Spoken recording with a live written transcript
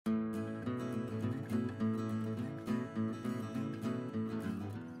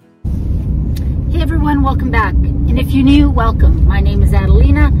everyone, welcome back. And if you're new, welcome. My name is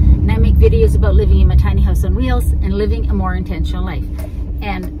Adelina and I make videos about living in my tiny house on wheels and living a more intentional life.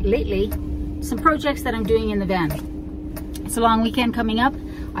 And lately, some projects that I'm doing in the van. It's a long weekend coming up.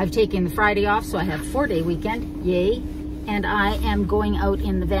 I've taken the Friday off, so I have a 4-day weekend, yay. And I am going out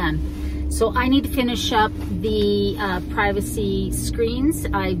in the van. So I need to finish up the privacy screens.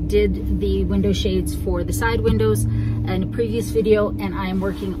 I did the window shades for the side windows in a previous video, and I am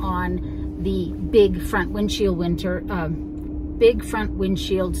working on the big front windshield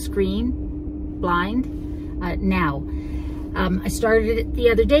screen blind now. I started it the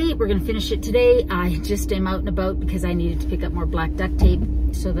other day. We're gonna finish it today. I just am out and about because I needed to pick up more black duct tape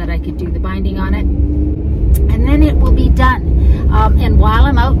so that I could do the binding on it. And then it will be done. And while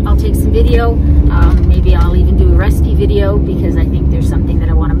I'm out, I'll take some video. Maybe I'll even do a rescue video because I think there's something that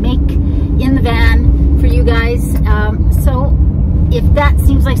I wanna make in the van for you guys. So if that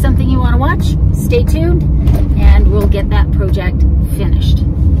seems like something you wanna watch, stay tuned and we'll get that project finished.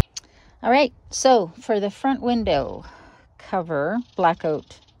 All right, so for the front window cover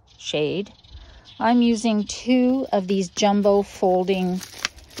blackout shade, I'm using 2 of these jumbo folding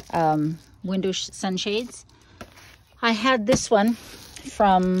window sunshades. I had this one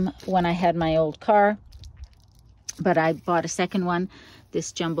from when I had my old car, but I bought a second one,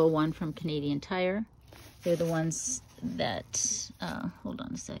 this jumbo one from Canadian Tire. They're the ones that, hold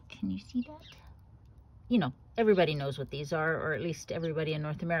on a sec, can you see that? You know, everybody knows what these are, or at least everybody in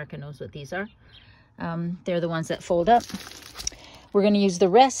North America knows what these are. They're the ones that fold up. We're going to use the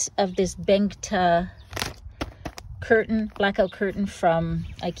rest of this Bengta curtain, blackout curtain from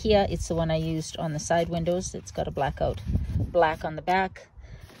IKEA. It's the one I used on the side windows. It's got a blackout black on the back.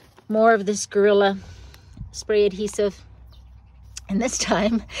 More of this Gorilla spray adhesive. And this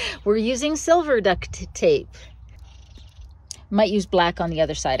time we're using silver duct tape. Might use black on the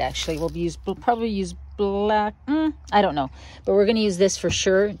other side actually. We'll probably use black, I don't know. But we're going to use this for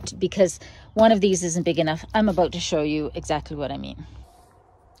sure because one of these isn't big enough. I'm about to show you exactly what I mean.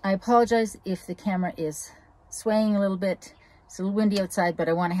 I apologize if the camera is swaying a little bit. It's a little windy outside, but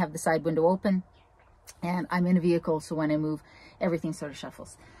I want to have the side window open. And I'm in a vehicle, so when I move, everything sort of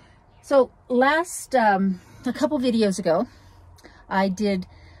shuffles. So a couple videos ago, I did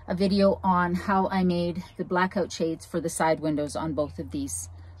a video on how I made the blackout shades for the side windows on both of these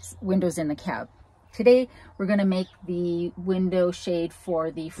windows in the cab. Today, we're going to make the window shade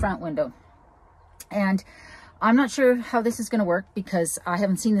for the front window. And I'm not sure how this is going to work because I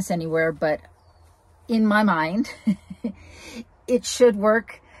haven't seen this anywhere, but in my mind, it should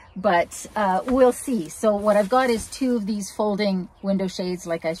work, but we'll see. So what I've got is 2 of these folding window shades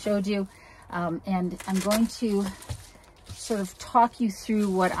like I showed you. And I'm going to sort of talk you through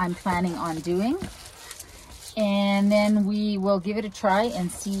what I'm planning on doing. And then we will give it a try and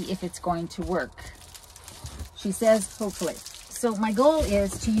see if it's going to work. She says, hopefully. So my goal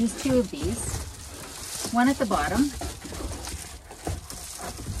is to use 2 of these, one at the bottom.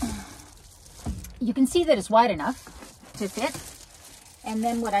 You can see that it's wide enough to fit. And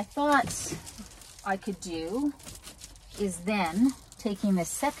then what I thought I could do is then taking the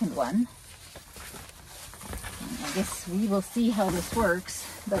second one, I guess we will see how this works,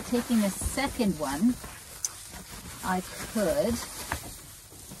 but taking the second one, I could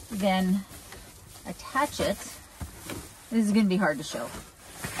then attach it. This is going to be hard to show.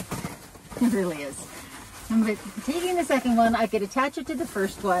 It really is. But taking the second one, I could attach it to the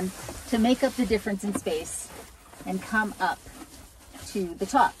first one to make up the difference in space and come up to the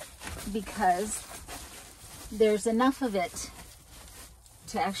top because there's enough of it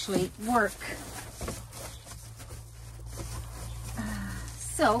to actually work.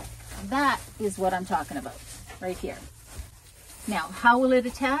 So that is what I'm talking about right here. Now, how will it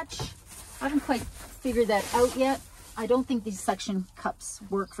attach? I haven't quite figured that out yet. I don't think these suction cups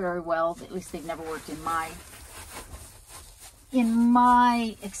work very well. At least they've never worked in my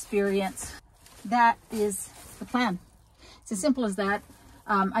experience. That is the plan. It's as simple as that.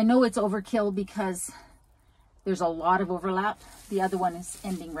 I know it's overkill because there's a lot of overlap. The other one is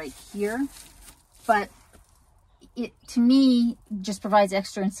ending right here, but it, to me, just provides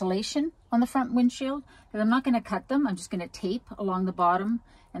extra insulation on the front windshield. But I'm not going to cut them. I'm just going to tape along the bottom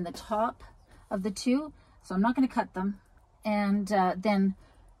and the top of the 2. So I'm not going to cut them. And then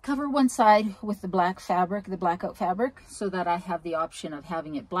cover one side with the black fabric, the blackout fabric, so that I have the option of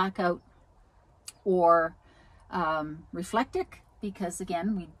having it blackout or reflectic, because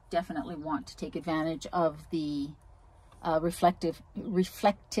again, we definitely want to take advantage of the reflective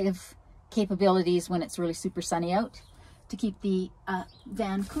capabilities when it's really super sunny out to keep the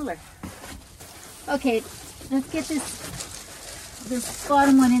van cooler. Okay, let's get this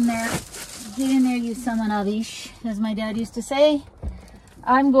bottom one in there. Get in there, you son of a bitch, as my dad used to say.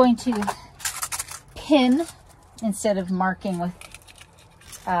 I'm going to pin instead of marking with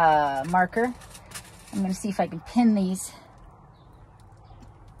marker. I'm going to see if I can pin these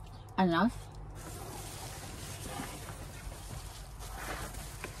enough.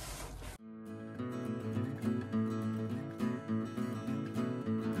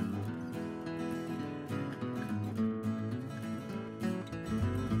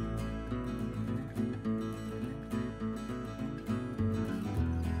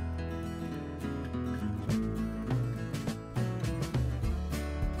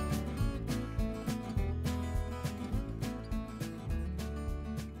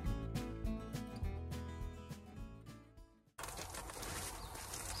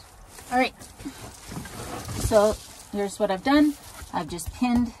 All right, so here's what I've done. I've just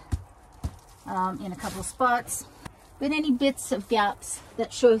pinned in a couple of spots. But any bits of gaps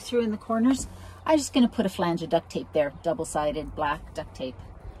that show through in the corners, I'm just gonna put a flange of duct tape there, double-sided black duct tape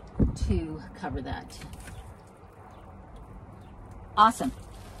to cover that. Awesome.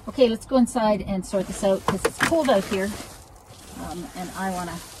 Okay, let's go inside and sort this out because it's cold out here and I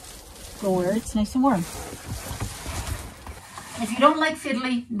wanna go where it's nice and warm. If you don't like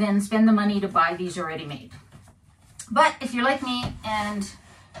fiddly, then spend the money to buy these already made. But if you're like me and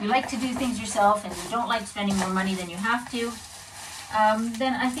you like to do things yourself and you don't like spending more money than you have to,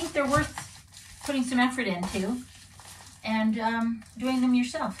 then I think they're worth putting some effort into and doing them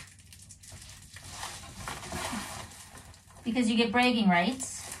yourself. Because you get bragging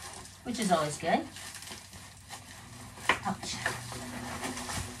rights, which is always good. Ouch.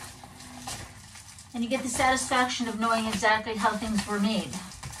 And you get the satisfaction of knowing exactly how things were made,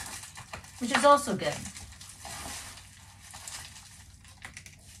 which is also good.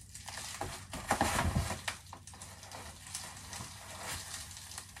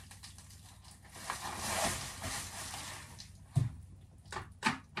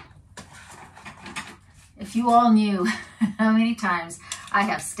 If you all knew how many times I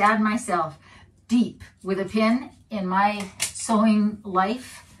have stabbed myself deep with a pin in my sewing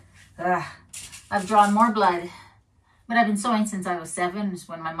life, I've drawn more blood, but I've been sewing since I was 7. It's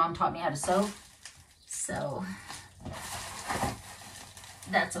when my mom taught me how to sew. So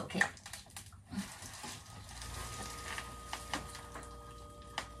that's okay.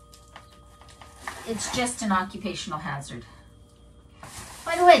 It's just an occupational hazard.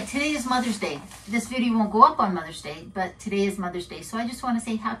 By the way, today is Mother's Day. This video won't go up on Mother's Day, but today is Mother's Day. So I just want to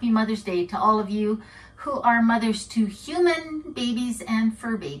say Happy Mother's Day to all of you who are mothers to human babies and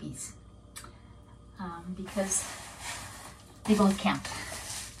fur babies. Because they both count.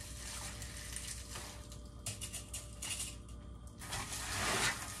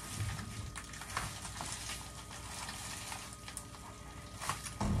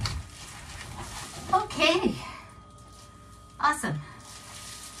 Okay, awesome.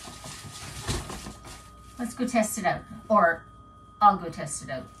 Let's go test it out, or I'll go test it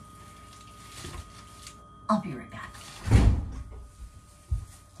out. I'll be right back.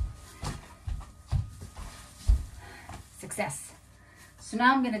 Success. So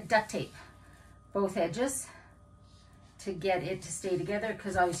now I'm going to duct tape both edges to get it to stay together,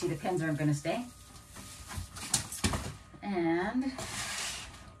 because obviously the pins aren't going to stay. And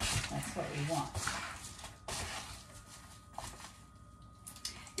that's what we want.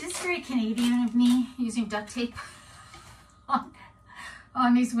 It's very Canadian of me using duct tape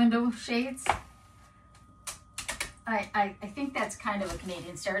on these window shades. I think that's kind of a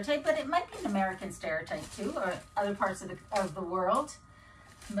Canadian stereotype, but it might be an American stereotype too, or other parts of the world.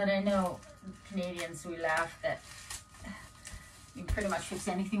 But I know Canadians, we laugh that you can pretty much fix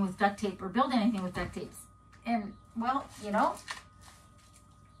anything with duct tape or build anything with duct tape. And well, you know,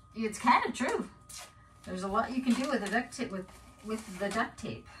 it's kind of true. There's a lot you can do with the duct tape, with the duct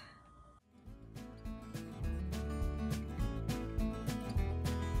tape.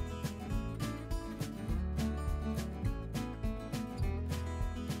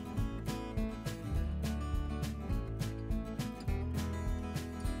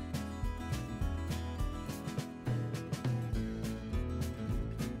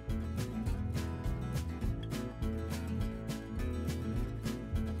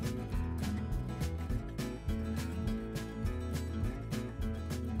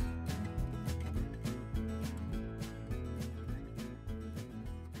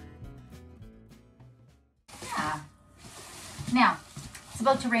 Now, it's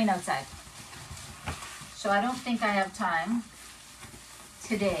about to rain outside, so I don't think I have time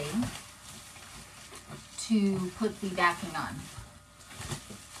today to put the backing on.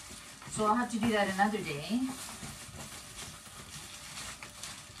 So I'll have to do that another day.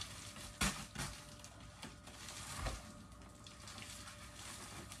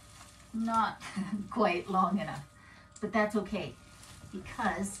 not quite long enough, but that's okay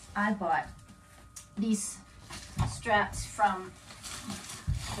because I bought these straps from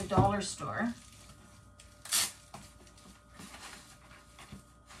the dollar store.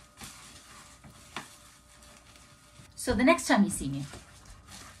 So the next time you see me,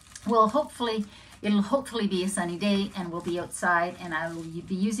 it'll hopefully be a sunny day and we'll be outside, and I will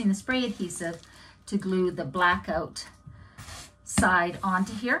be using the spray adhesive to glue the Blackout side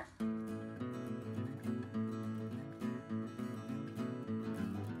onto here.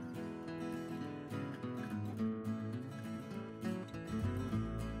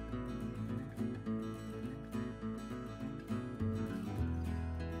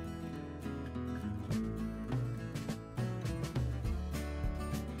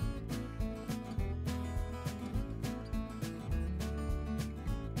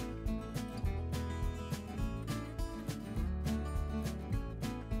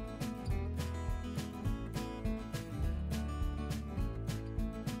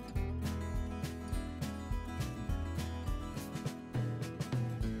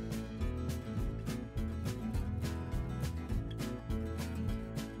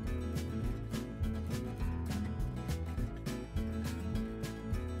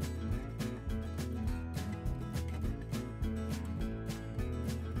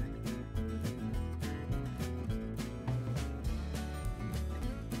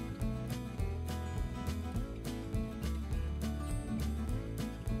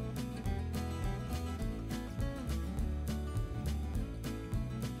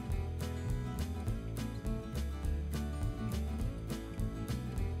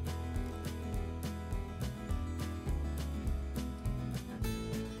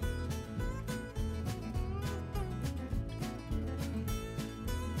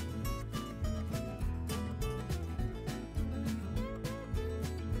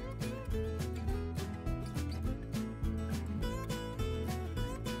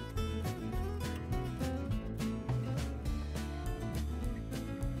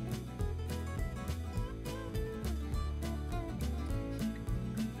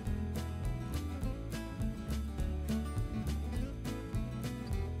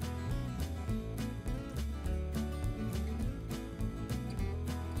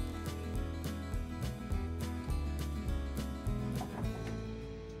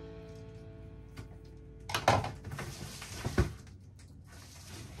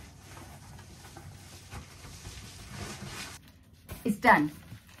 It's done.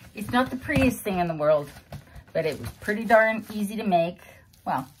 It's not the prettiest thing in the world, but it was pretty darn easy to make.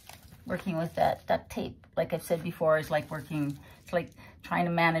 Well, working with that duct tape, like I've said before, is like it's like trying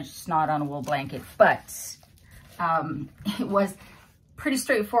to manage snot on a wool blanket. But it was pretty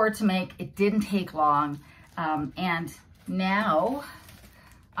straightforward to make. It didn't take long. And now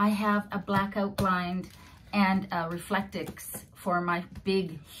I have a Blackout blind and Reflectix for my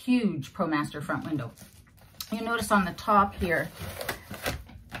big, huge Promaster front window. You notice on the top here,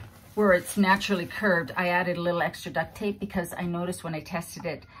 where it's naturally curved, I added a little extra duct tape because I noticed when I tested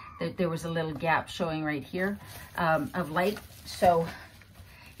it that there was a little gap showing right here of light. So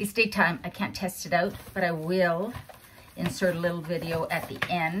it's daytime, I can't test it out, but I will insert a little video at the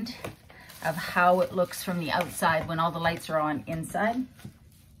end of how it looks from the outside when all the lights are on inside,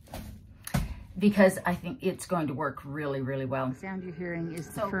 because I think it's going to work really, really well. The sound you're hearing is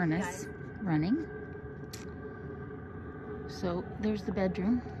the furnace running. So there's the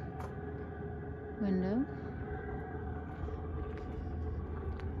bedroom window.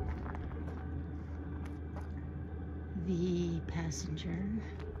 The passenger.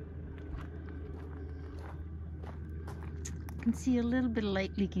 You can see a little bit of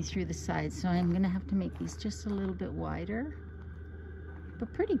light leaking through the sides, so I'm gonna have to make these just a little bit wider,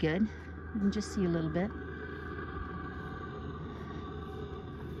 but pretty good. You can just see a little bit.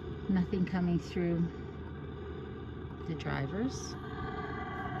 Nothing coming through the drivers.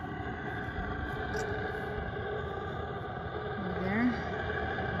 Over there.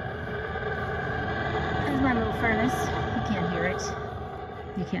 There's my little furnace. You can't hear it.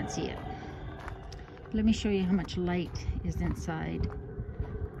 You can't see it. Let me show you how much light is inside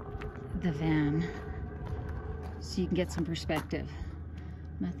the van so you can get some perspective.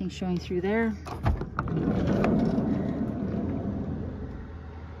 Nothing showing through there.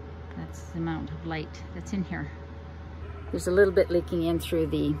 That's the amount of light that's in here. There's a little bit leaking in through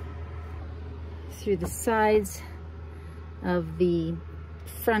the sides of the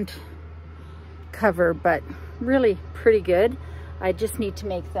front cover, but really pretty good. I just need to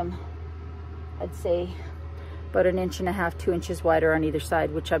make them, I'd say, about 1.5 inches, 2 inches wider on either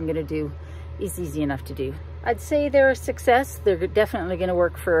side, which I'm gonna do. Is easy enough to do. I'd say they're a success. They're definitely gonna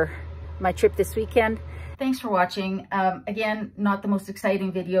work for my trip this weekend. Thanks for watching. Again, not the most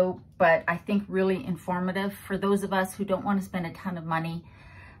exciting video, but I think really informative for those of us who don't want to spend a ton of money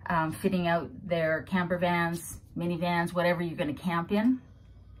fitting out their camper vans, minivans, whatever you're going to camp in.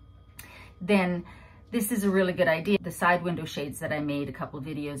 Then this is a really good idea. The side window shades that I made a couple of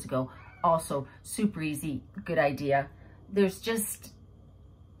videos ago, also super easy, good idea. There's just,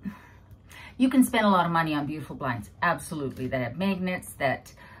 you can spend a lot of money on beautiful blinds. Absolutely. That have magnets,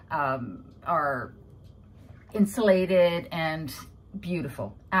 that are insulated and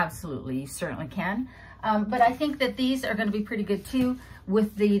beautiful. Absolutely, you certainly can. But I think that these are going to be pretty good too.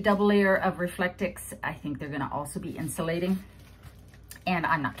 With the double layer of Reflectix, I think they're going to also be insulating. And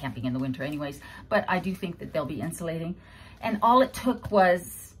I'm not camping in the winter anyways, but I do think that they'll be insulating. And all it took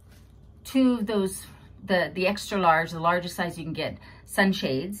was two of those, the extra large, the largest size you can get,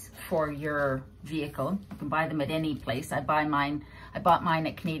 sunshades for your vehicle. You can buy them at any place. I bought mine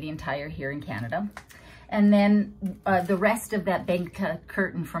at Canadian Tire here in Canada. And then the rest of that big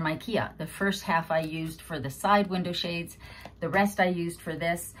curtain from IKEA. The first half I used for the side window shades. The rest I used for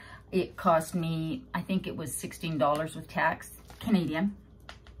this. It cost me, I think it was $16 with tax, Canadian.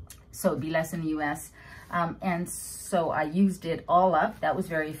 So it'd be less in the US. And so I used it all up. That was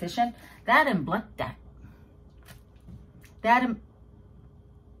very efficient. That and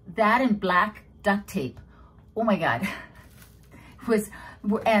black duct tape. Oh my God.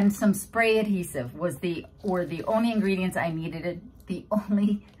 And some spray adhesive were the only ingredients I needed.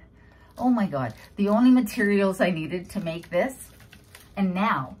 Oh my God, the only materials I needed to make this. And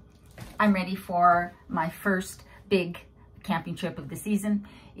now I'm ready for my first big camping trip of the season.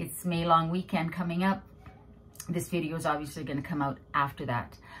 It's May long weekend coming up. This video is obviously going to come out after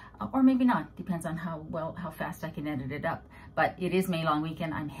that, or maybe not, depends on how fast I can edit it up. But it is May long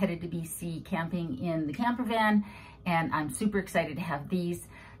weekend. I'm headed to BC camping in the camper van, and I'm super excited to have these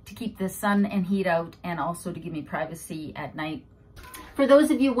to keep the sun and heat out, and also to give me privacy at night. For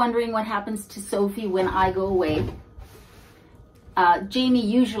those of you wondering what happens to Sophie when I go away, Jamie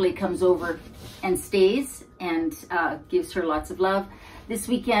usually comes over and stays and gives her lots of love. This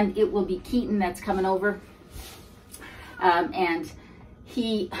weekend it will be Keaton that's coming over, and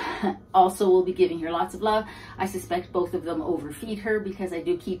he also will be giving her lots of love. I suspect both of them overfeed her, because I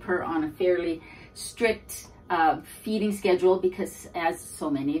do keep her on a fairly strict feeding schedule, because as so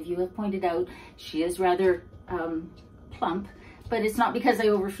many of you have pointed out, she is rather plump, but it's not because I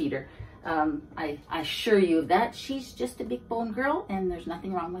overfeed her. I assure you of that. She's just a big bone girl, and there's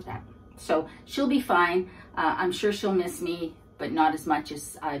nothing wrong with that. So she'll be fine. I'm sure she'll miss me, but not as much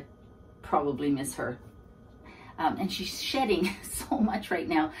as I probably miss her. And she's shedding so much right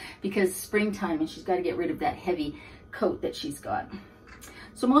now because springtime, and she's got to get rid of that heavy coat that she's got.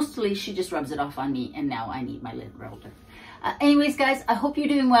 So mostly she just rubs it off on me, and now I need my lint roller. Anyways, guys, I hope you're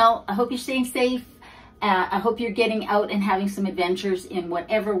doing well. I hope you're staying safe. I hope you're getting out and having some adventures in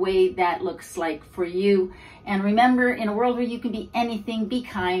whatever way that looks like for you. And remember, in a world where you can be anything, be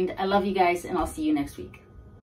kind. I love you guys, and I'll see you next week.